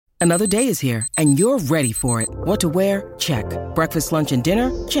Another day is here, and you're ready for it. What to wear? Check. Breakfast, lunch, and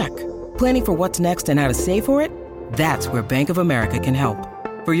dinner? Check. Planning for what's next and how to save for it? That's where Bank of America can help.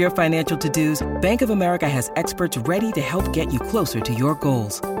 For your financial to-dos, Bank of America has experts ready to help get you closer to your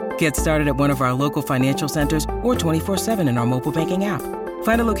goals. Get started at one of our local financial centers or 24/7 in our mobile banking app.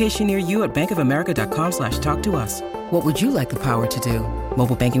 Find a location near you at bankofamerica.com/talktous. What would you like the power to do?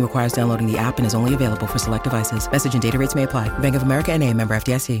 Mobile banking requires downloading the app and is only available for select devices. Message and data rates may apply. Bank of America N.A., member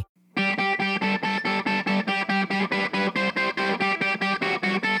FDIC.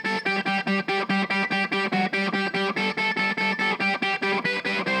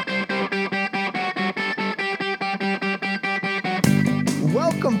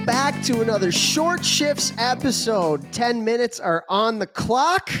 Welcome back to another Short Shifts episode. 10 minutes are on the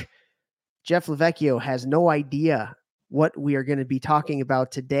clock. Jeff Lavecchio has no idea what we are going to be talking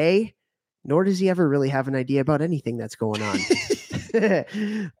about today, nor does he ever really have an idea about anything that's going on.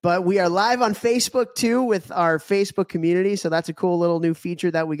 But we are live on Facebook too with our Facebook community. So that's a cool little new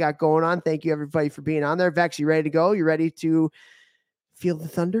feature that we got going on. Thank you everybody for being on there. Vex, you ready to go? You ready to feel the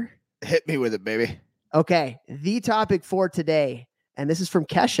thunder? Hit me with it, baby. Okay. The topic for today, and this is from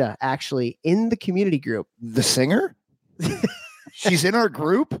Kesha, actually, in the community group. The singer? She's in our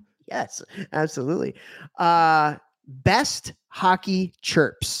group? Yes, absolutely. Best hockey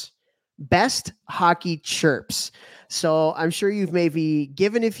chirps. Best hockey chirps. So I'm sure you've maybe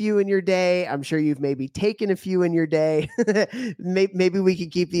given a few in your day. I'm sure you've maybe taken a few in your day. Maybe we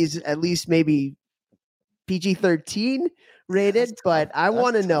could keep these at least maybe PG-13 rated, but I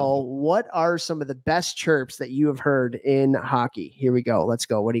want to know, what are some of the best chirps that you have heard in hockey? Here we go. Let's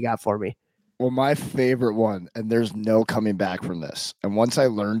go. What do you got for me? Well, my favorite one, and there's no coming back from this. And once I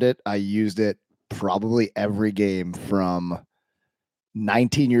learned it, I used it probably every game from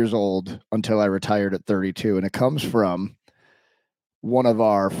 19 years old until I retired at 32. And it comes from one of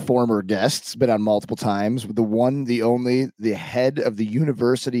our former guests, been on multiple times, the one, the only, the head of the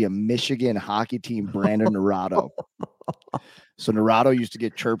University of Michigan hockey team, Brandon Naurato. So Naurato used to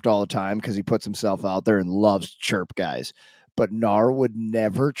get chirped all the time because he puts himself out there and loves to chirp guys. But Nar would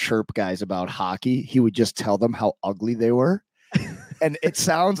never chirp guys about hockey. He would just tell them how ugly they were. And it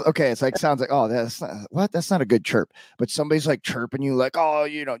sounds okay. It's like, sounds like, oh, that's not a good chirp. But somebody's like chirping you like, oh,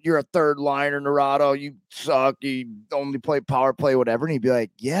 you're a third liner, Naurato. You suck. You only play power play, whatever. And he'd be like,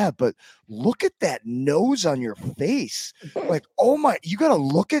 yeah, but look at that nose on your face. Like, oh my, you got to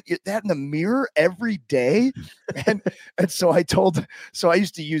look at that in the mirror every day. And so I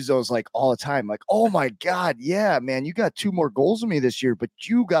used to use those like all the time. Like, oh my God, yeah, man, you got 2 more goals than me this year, but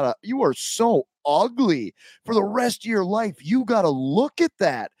you are so ugly for the rest of your life. You got to look at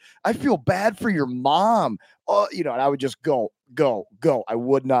that. I feel bad for your mom. Oh, and I would just go. I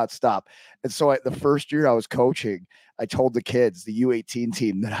would not stop. And so the first year I was coaching, I told the kids, the U18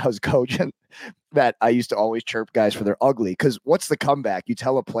 team that I was coaching, that I used to always chirp guys for their ugly. Because what's the comeback? You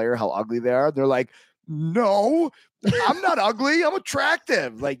tell a player how ugly they are. They're like, no, I'm not ugly. I'm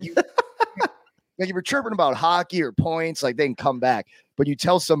attractive. Like you. Like if you're chirping about hockey or points, like they can come back. But you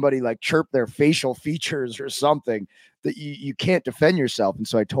tell somebody like chirp their facial features or something that you can't defend yourself. And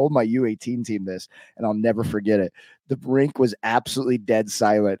so I told my U18 team this, and I'll never forget it. The rink was absolutely dead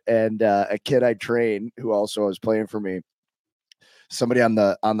silent. And a kid I trained who also was playing for me, somebody on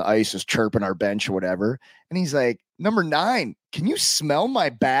the ice is chirping our bench or whatever. And he's like, number 9, can you smell my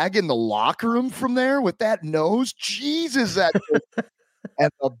bag in the locker room from there with that nose? Jesus, that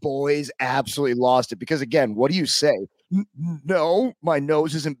and the boys absolutely lost it because, again, what do you say? No, my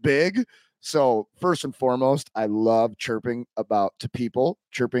nose isn't big. So first and foremost, I love chirping at people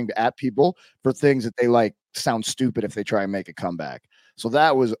for things that they like sound stupid if they try and make a comeback. So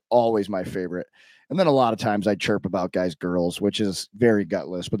that was always my favorite. And then a lot of times I chirp about guys' girls, which is very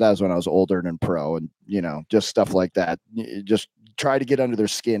gutless, but that was when I was older and in pro and, just stuff like that. You just try to get under their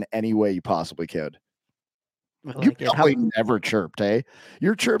skin any way you possibly could. You probably never chirped, eh?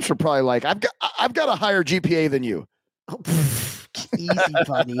 Your chirps are probably like, I've got a higher GPA than you. Oh, easy,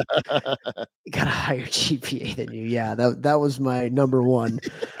 buddy. You got a higher GPA than you. Yeah, that was my number one.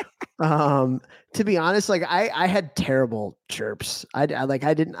 To be honest, like I had terrible chirps. I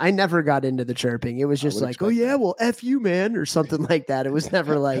never got into the chirping. It was just like, oh yeah, well, F you, man, or something like that. It was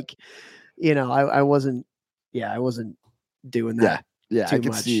never like, I wasn't doing that. Yeah, I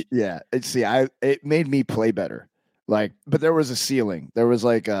could see. Yeah, it made me play better. Like, but there was a ceiling. There was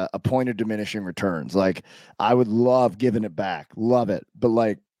like a point of diminishing returns. Like, I would love giving it back, love it. But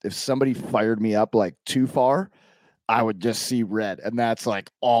like, if somebody fired me up like too far, I would just see red, and that's like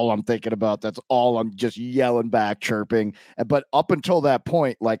all I'm thinking about. That's all I'm just yelling back, chirping. But up until that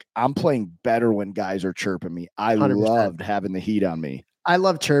point, like I'm playing better when guys are chirping me. I 100%. Loved having the heat on me. I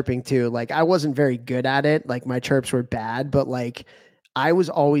love chirping too. Like I wasn't very good at it. Like my chirps were bad, but like I was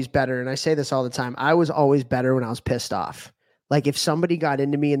always better. And I say this all the time. I was always better when I was pissed off. Like if somebody got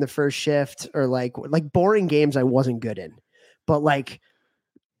into me in the first shift or like boring games I wasn't good in. But like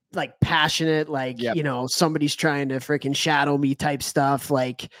passionate, like, Yep. somebody's trying to freaking shadow me type stuff.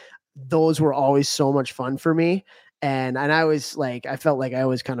 Like those were always so much fun for me. And I was like, I felt like I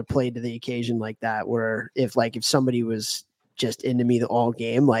always kind of played to the occasion like that, where if somebody was just into me the all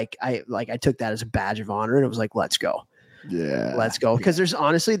game, like I took that as a badge of honor and it was like, let's go. Yeah. Let's go. Because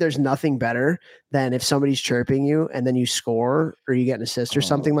there's nothing better than if somebody's chirping you and then you score or you get an assist or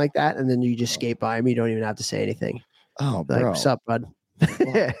something like that. And then you just skate by them. You don't even have to say anything. Oh, Like, bro. what's up, bud?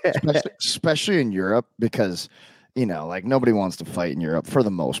 Well, especially in Europe, because like nobody wants to fight in Europe for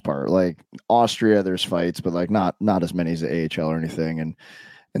the most part. Like Austria, there's fights, but like not as many as the AHL or anything.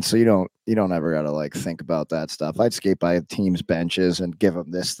 And so you don't ever gotta like think about that stuff. I'd skate by teams' benches and give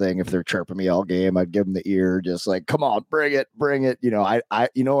them this thing if they're chirping me all game. I'd give them the ear, just like, come on, bring it. I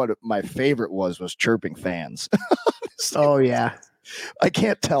what my favorite was chirping fans. Oh yeah. I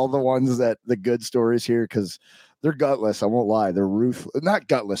can't tell the good stories here because they're gutless. I won't lie. They're ruthless. Not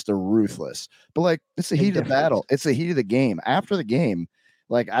gutless. They're ruthless. But like, it's the heat of the battle. It's the heat of the game. After the game,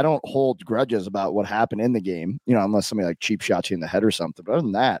 like I don't hold grudges about what happened in the game, unless somebody like cheap shots you in the head or something. But other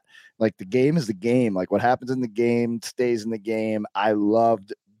than that, like the game is the game. Like what happens in the game stays in the game. I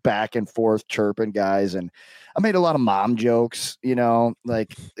loved back and forth chirping guys, and I made a lot of mom jokes,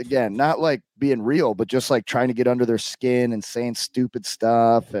 like again, not like being real, but just like trying to get under their skin and saying stupid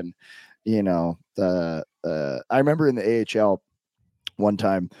stuff. And I remember in the AHL one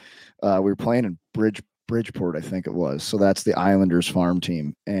time we were playing in Bridgeport, I think it was. So that's the Islanders farm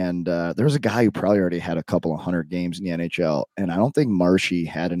team. And there was a guy who probably already had a couple of 100 games in the NHL. And I don't think Marshy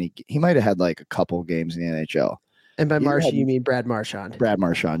had any. He might have had like a couple games in the NHL. And by Marshy, you mean Brad Marchand. Brad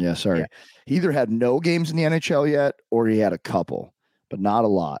Marchand, yeah, sorry. Yeah. He either had no games in the NHL yet or he had a couple, but not a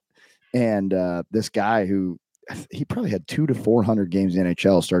lot. And this guy who he probably had 200 to 400 games in the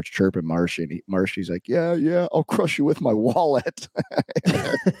NHL starts chirping Marshy. And Marshy's like, yeah, I'll crush you with my wallet.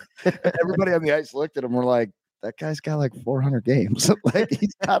 Everybody on the ice looked at him. We're like, that guy's got like 400 games. Like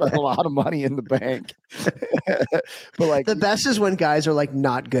he's got a lot of money in the bank. But like the best is when guys are like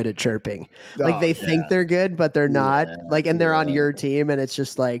not good at chirping. Like they think they're good, but they're not. Like, and they're on your team, and it's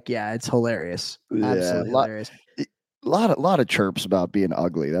just like, it's hilarious. Absolutely hilarious. A lot of chirps about being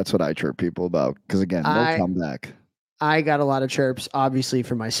ugly. That's what I chirp people about. Because again, no comeback. I got a lot of chirps, obviously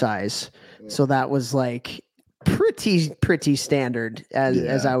for my size. So that was like pretty standard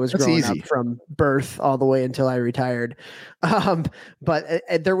as I was growing up from birth all the way until I retired. But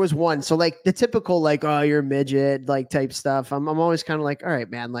there was one. So like the typical, like, oh, you're a midget, like type stuff. I'm always kind of like, all right,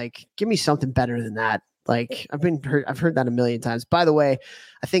 man, like give me something better than that. Like I've heard that a million times. By the way,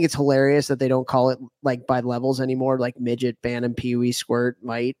 I think it's hilarious that they don't call it like by levels anymore, like midget, bantam, peewee, squirt,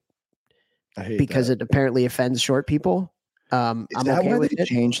 mite, because it apparently offends short people. I'm okay with it.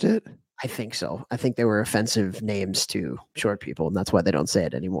 Changed it. I think so. I think they were offensive names to short people, and that's why they don't say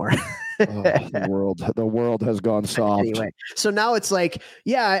it anymore. The world has gone soft. Anyway, so now it's like,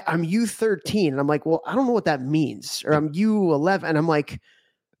 yeah, I'm U13, and I'm like, well, I don't know what that means, or I'm U11, and I'm like,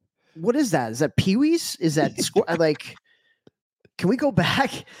 what is that? Is that peewees? Is that like? Can we go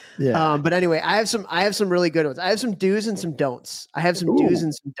back? Yeah. But anyway, I have some really good ones. I have some do's and some don'ts. Do's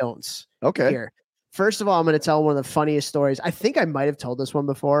and some don'ts. Okay. Here. First of all, I'm going to tell one of the funniest stories. I think I might have told this one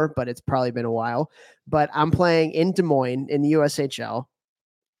before, but it's probably been a while. But I'm playing in Des Moines in the USHL.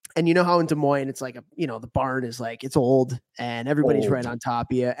 And you know how in Des Moines, it's like, the barn is like, it's old and everybody's right on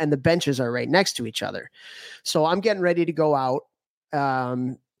top of you. And the benches are right next to each other. So I'm getting ready to go out.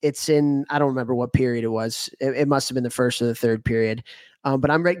 It's in, I don't remember what period it was. It must have been the first or the third period.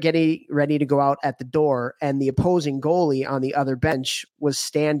 But I'm getting ready to go out at the door. And the opposing goalie on the other bench was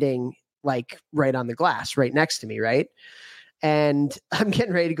standing like right on the glass, right next to me. Right. And I'm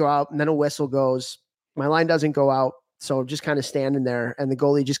getting ready to go out, and then a whistle goes. My line doesn't go out. So I'm just kind of standing there, and the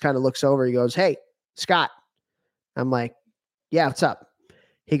goalie just kind of looks over. He goes, "Hey, Scott." I'm like, "Yeah, what's up?"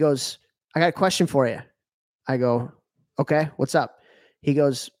 He goes, "I got a question for you." I go, "Okay, what's up?" He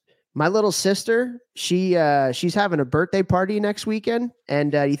goes, "My little sister, she's having a birthday party next weekend.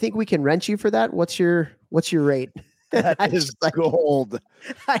 And you think we can rent you for that? What's your rate?" That is like gold.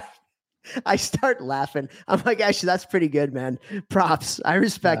 I start laughing. I'm like, actually, that's pretty good, man. Props. I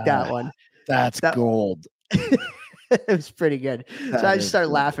respect that one. That's gold. It was pretty good. So I just start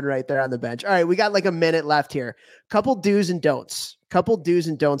laughing right there on the bench. All right, we got like a minute left here. Couple do's and don'ts.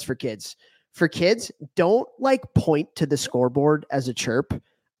 For kids. For kids, don't like point to the scoreboard as a chirp.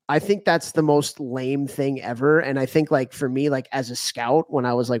 I think that's the most lame thing ever. And I think like for me, like as a scout, when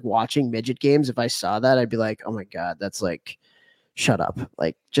I was like watching midget games, if I saw that, I'd be like, oh my God, that's like, shut up.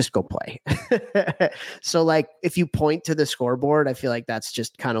 Like just go play. So like if you point to the scoreboard, I feel like that's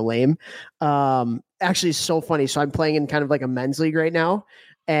just kind of lame. Actually it's so funny. So I'm playing in kind of like a men's league right now.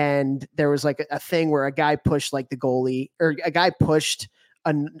 And there was like a thing where a guy pushed like the goalie, or a guy pushed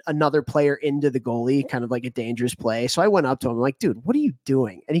another player into the goalie, kind of like a dangerous play. So I went up to him, I'm like, dude, what are you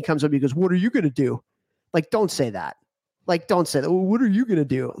doing? And he comes up and he goes, what are you going to do? Like, don't say that. Like, don't say that. Well, what are you going to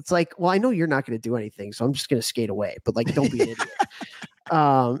do? It's like, well, I know you're not going to do anything, so I'm just going to skate away, but like, don't be an idiot.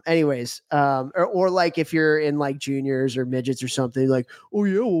 Or like if you're in like juniors or midgets or something, like, oh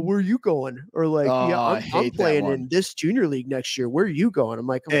yeah, well, where are you going? Or like, yeah, I'm playing in this junior league next year. Where are you going? I'm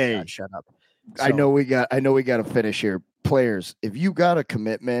like, oh my God, shut up. So, I know we got to finish here. Players, if you got a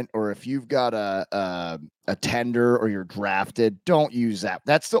commitment or if you've got a tender or you're drafted, don't use that.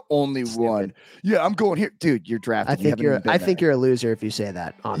 That's the only one. Yeah, I'm going here, dude. You're drafted. I think you're a loser if you say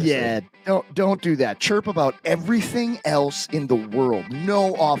that. Honestly, yeah. Don't do that. Chirp about everything else in the world.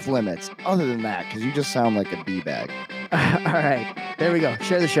 No off limits. Other than that, because you just sound like a b-bag. All right, there we go.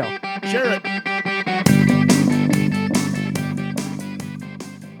 Share the show. Share it.